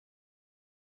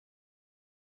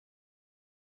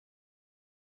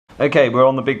Okay, we're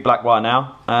on the big black wire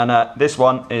now, and this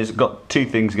one is got two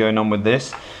things going on with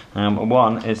this.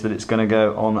 One is that it's going to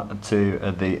go on to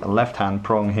the left hand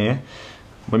prong here.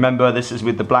 Remember, this is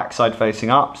with the black side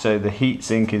facing up, so the heat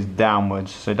sink is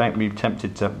downwards, so don't be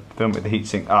tempted to film with the heat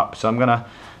sink up. So I'm going to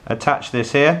attach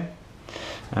this here,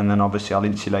 and then obviously I'll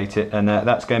insulate it, and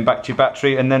that's going back to your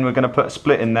battery, and then we're going to put a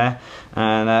split in there,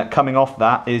 and coming off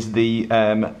that is the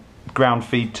ground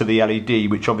feed to the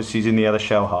LED, which obviously is in the other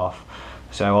shell half.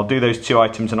 So I'll do those two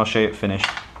items and I'll show you it finished.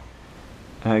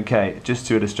 Okay, just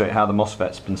to illustrate how the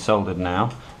MOSFET's been soldered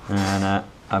now, and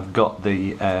I've got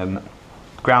the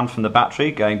ground from the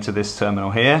battery going to this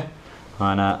terminal here,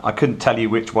 and I couldn't tell you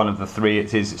which one of the three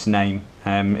it is, its name.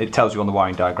 It tells you on the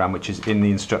wiring diagram, which is in the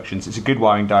instructions. It's a good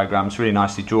wiring diagram, it's really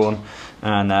nicely drawn,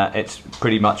 and it's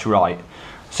pretty much right.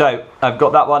 So I've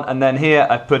got that one, and then here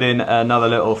I've put in another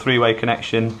little three-way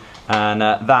connection, and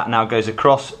that now goes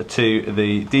across to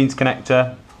the Dean's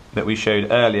connector that we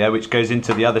showed earlier, which goes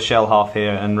into the other shell half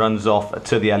here and runs off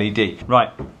to the LED.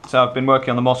 Right, so I've been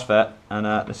working on the MOSFET,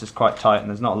 and this is quite tight and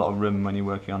there's not a lot of room when you're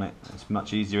working on it. It's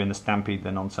much easier in the Stampede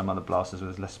than on some other blasters where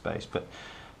there's less space. But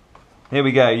here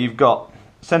we go, you've got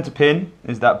center pin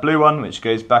is that blue one, which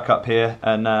goes back up here,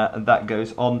 and that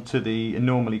goes on to the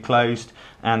normally closed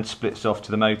and splits off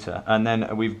to the motor. And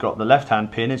then we've got the left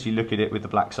hand pin, as you look at it with the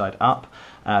black side up,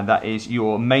 that is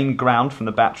your main ground from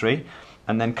the battery,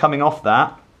 and then coming off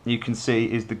that you can see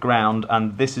is the ground,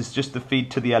 and this is just the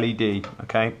feed to the LED.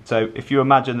 Okay, so if you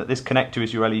imagine that this connector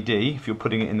is your LED, if you're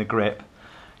putting it in the grip,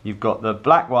 you've got the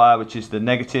black wire, which is the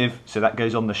negative, so that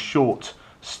goes on the short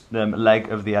leg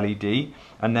of the LED,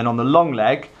 and then on the long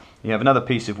leg you have another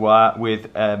piece of wire with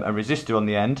a resistor on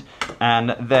the end,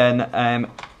 and then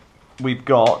we've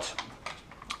got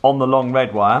on the long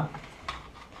red wire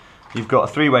you've got a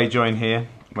three-way join here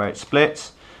where it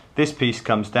splits. This piece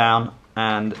comes down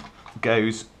and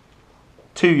goes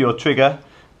to your trigger,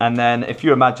 and then if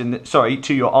you imagine, sorry,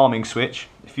 to your arming switch.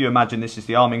 If you imagine this is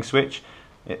the arming switch,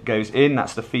 it goes in,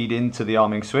 that's the feed into the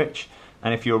arming switch.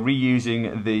 And if you're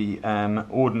reusing the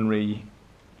ordinary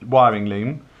wiring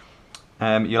loom,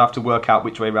 you'll have to work out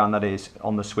which way around that is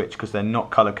on the switch, because they're not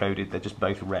color coded, they're just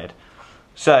both red.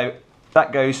 So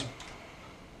that goes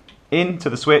into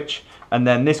the switch, and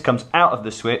then this comes out of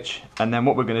the switch, and then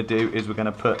what we're going to do is we're going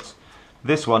to put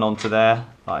this one onto there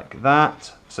like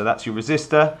that. So that's your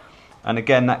resistor, and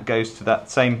again that goes to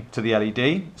that same to the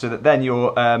LED, so that then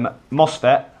your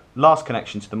MOSFET, last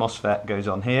connection to the MOSFET, goes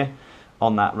on here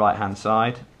on that right hand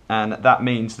side, and that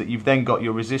means that you've then got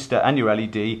your resistor and your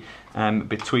LED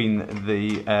between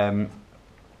the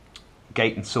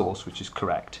gate and source, which is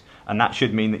correct, and that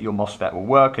should mean that your MOSFET will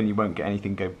work and you won't get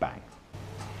anything go bang.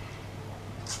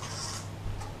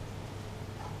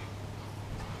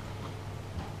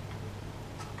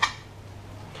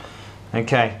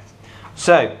 Okay,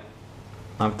 so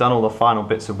I've done all the final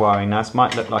bits of wiring now. This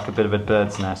might look like a bit of a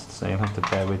bird's nest, so you'll have to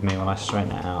bear with me while I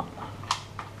straighten it out.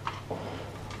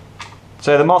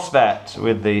 So the MOSFET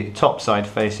with the top side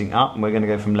facing up, and we're going to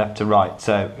go from left to right.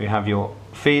 So we have your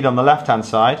feed on the left hand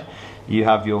side, you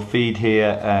have your feed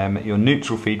here, your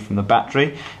neutral feed from the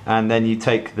battery, and then you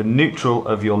take the neutral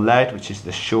of your LED, which is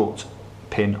the short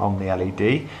pin on the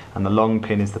LED, and the long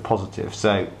pin is the positive.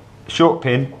 So short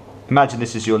pin, imagine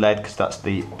this is your LED because that's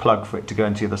the plug for it to go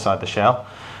into the other side of the shell.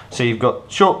 So you've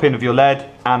got short pin of your LED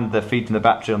and the feed from the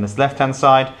battery on this left hand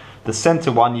side. The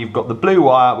center one, you've got the blue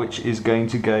wire, which is going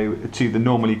to go to the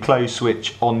normally closed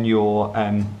switch on your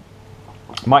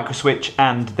micro switch,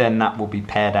 and then that will be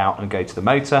paired out and go to the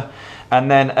motor.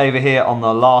 And then over here on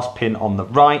the last pin on the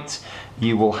right,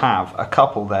 you will have a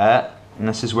couple there, and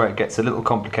this is where it gets a little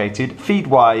complicated. Feed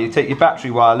wire, you take your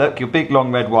battery wire, look, your big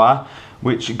long red wire,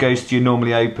 which goes to your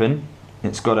normally open.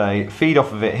 It's got a feed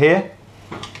off of it here,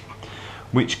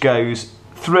 which goes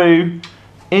through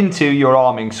into your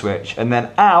arming switch, and then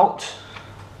out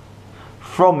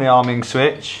from the arming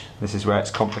switch. This is where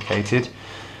it's complicated.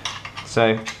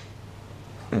 So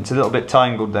it's a little bit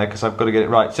tangled there because I've got to get it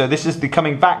right. So this is the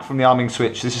coming back from the arming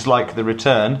switch. This is like the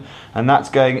return, and that's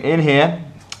going in here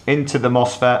into the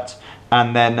MOSFET,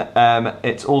 and then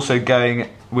it's also going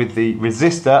with the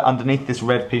resistor underneath this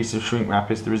red piece of shrink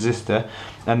wrap is the resistor,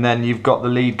 and then you've got the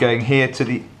lead going here to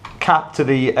the cap to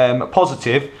the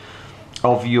positive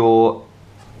of your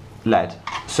LED.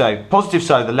 So positive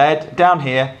side of the LED down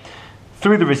here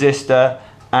through the resistor,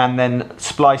 and then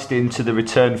spliced into the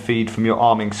return feed from your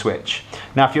arming switch.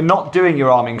 Now if you're not doing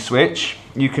your arming switch,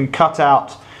 you can cut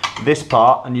out this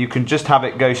part, and you can just have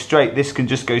it go straight. This can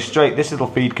just go straight. This little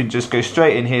feed can just go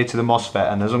straight in here to the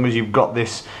MOSFET, and as long as you've got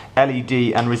this LED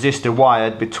and resistor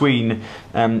wired between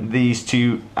these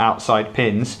two outside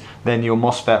pins, then your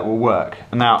MOSFET will work.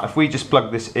 Now if we just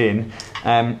plug this in,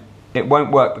 it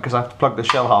won't work because I have to plug the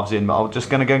shell halves in, but I'm just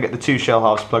going to go and get the two shell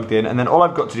halves plugged in, and then all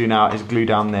I've got to do now is glue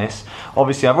down this.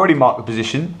 Obviously I've already marked the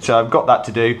position, so I've got that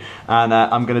to do, and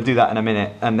I'm going to do that in a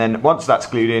minute, and then once that's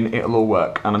glued in, it'll all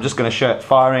work. And I'm just going to show it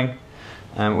firing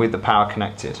with the power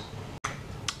connected.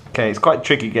 Okay, it's quite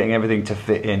tricky getting everything to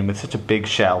fit in with such a big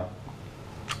shell,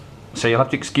 so you'll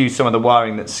have to excuse some of the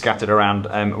wiring that's scattered around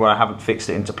where I haven't fixed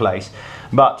it into place.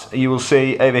 But you will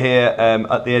see over here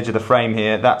at the edge of the frame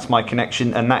here, that's my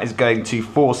connection, and that is going to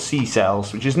 4 C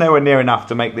cells, which is nowhere near enough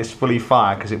to make this fully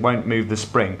fire because it won't move the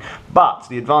spring. But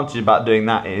the advantage about doing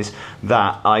that is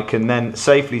that I can then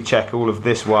safely check all of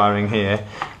this wiring here,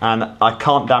 and I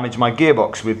can't damage my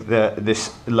gearbox with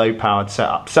this low powered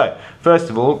setup. So first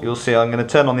of all, you'll see I'm going to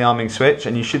turn on the arming switch,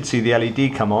 and you should see the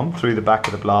LED come on through the back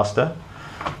of the blaster.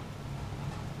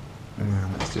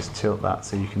 And let's just tilt that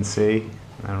so you can see.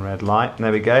 And red light,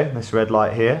 there we go, this red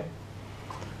light here.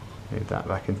 Move that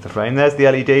back into the frame. There's the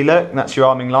LED, look, that's your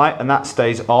arming light, and that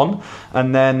stays on.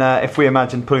 And then if we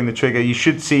imagine pulling the trigger, you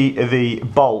should see the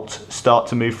bolt start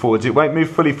to move forwards. It won't move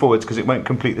fully forwards because it won't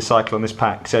complete the cycle on this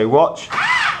pack. So watch.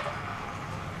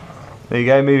 There you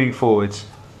go, moving forwards.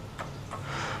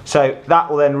 So that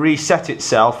will then reset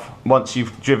itself. Once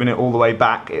you've driven it all the way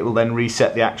back, it will then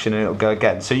reset the action and it'll go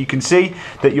again. So you can see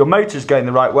that your motor's going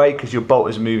the right way because your bolt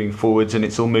is moving forwards and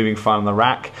it's all moving fine on the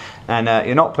rack, and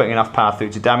you're not putting enough power through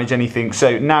to damage anything.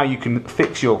 So now you can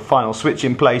fix your final switch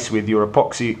in place with your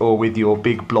epoxy or with your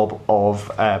big blob of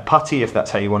putty, if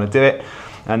that's how you want to do it.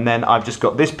 And then I've just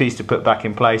got this piece to put back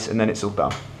in place, and then it's all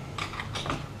done.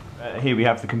 Here we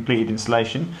have the completed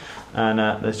installation, and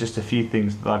there's just a few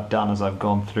things that I've done as I've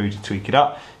gone through to tweak it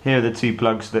up. Here are the two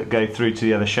plugs that go through to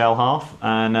the other shell half,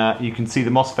 and you can see the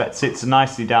MOSFET sits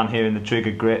nicely down here in the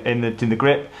trigger grip, in the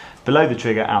grip below the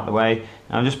trigger, out the way.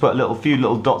 And I've just put a few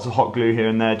little dots of hot glue here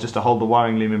and there just to hold the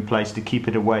wiring loom in place to keep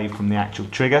it away from the actual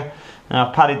trigger. Now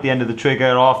I've padded the end of the trigger.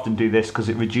 I often do this because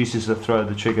it reduces the throw of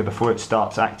the trigger before it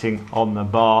starts acting on the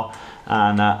bar,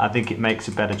 and I think it makes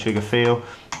a better trigger feel.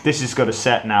 This has got a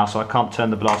set now, so I can't turn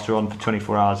the blaster on for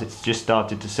 24 hours. It's just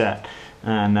started to set,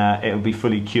 and it'll be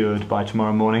fully cured by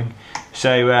tomorrow morning.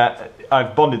 So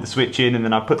I've bonded the switch in, and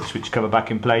then I've put the switch cover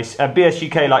back in place.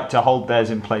 BSUK like to hold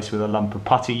theirs in place with a lump of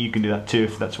putty. You can do that too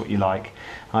if that's what you like.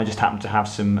 I just happen to have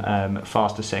some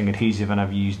faster setting adhesive, and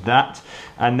I've used that.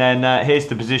 And then here's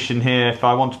the position here. If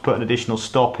I want to put an additional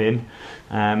stop in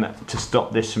to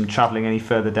stop this from travelling any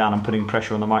further down and putting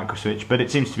pressure on the micro switch, but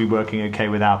it seems to be working okay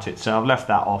without it, so I've left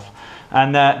that off.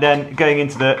 And then going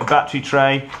into the battery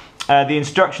tray, the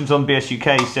instructions on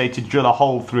BSUK say to drill a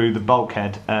hole through the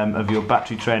bulkhead of your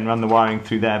battery tray and run the wiring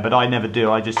through there, but I never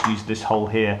do. I just use this hole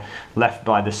here left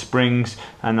by the springs,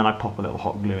 and then I pop a little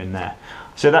hot glue in there.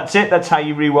 So that's it. That's how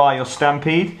you rewire your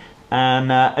Stampede,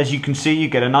 and as you can see, you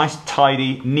get a nice,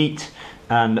 tidy, neat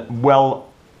and well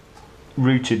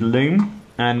routed loom,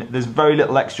 and there's very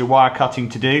little extra wire cutting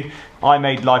to do. I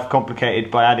made life complicated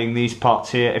by adding these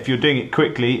parts here. If you're doing it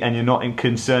quickly and you're not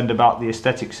concerned about the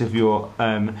aesthetics of your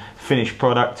finished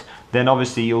product, then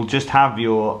obviously you'll just have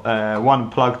your one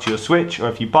plug to your switch, or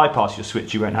if you bypass your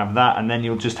switch you won't have that, and then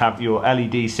you'll just have your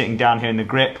LED sitting down here in the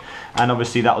grip, and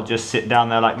obviously that'll just sit down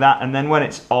there like that, and then when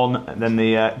it's on, then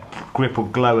the grip will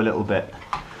glow a little bit,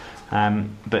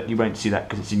 but you won't see that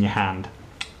because it's in your hand.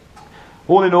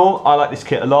 All in all, I like this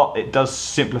kit a lot. It does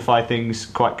simplify things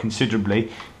quite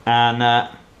considerably, and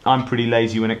I'm pretty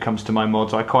lazy when it comes to my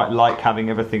mods. I quite like having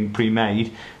everything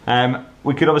pre-made.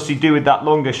 We could obviously do with that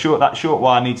that short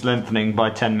wire needs lengthening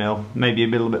by 10mm, maybe a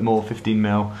little bit more,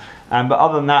 15mm. But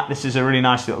other than that, this is a really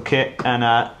nice little kit,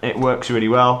 and it works really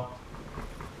well.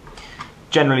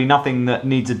 Generally nothing that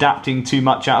needs adapting too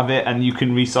much out of it, and you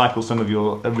can recycle some of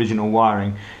your original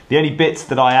wiring. The only bits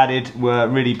that I added were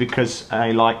really because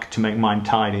I like to make mine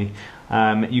tidy.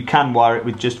 You can wire it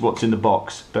with just what's in the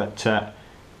box, but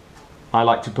I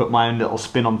like to put my own little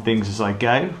spin on things as I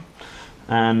go,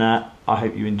 and I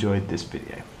hope you enjoyed this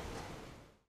video.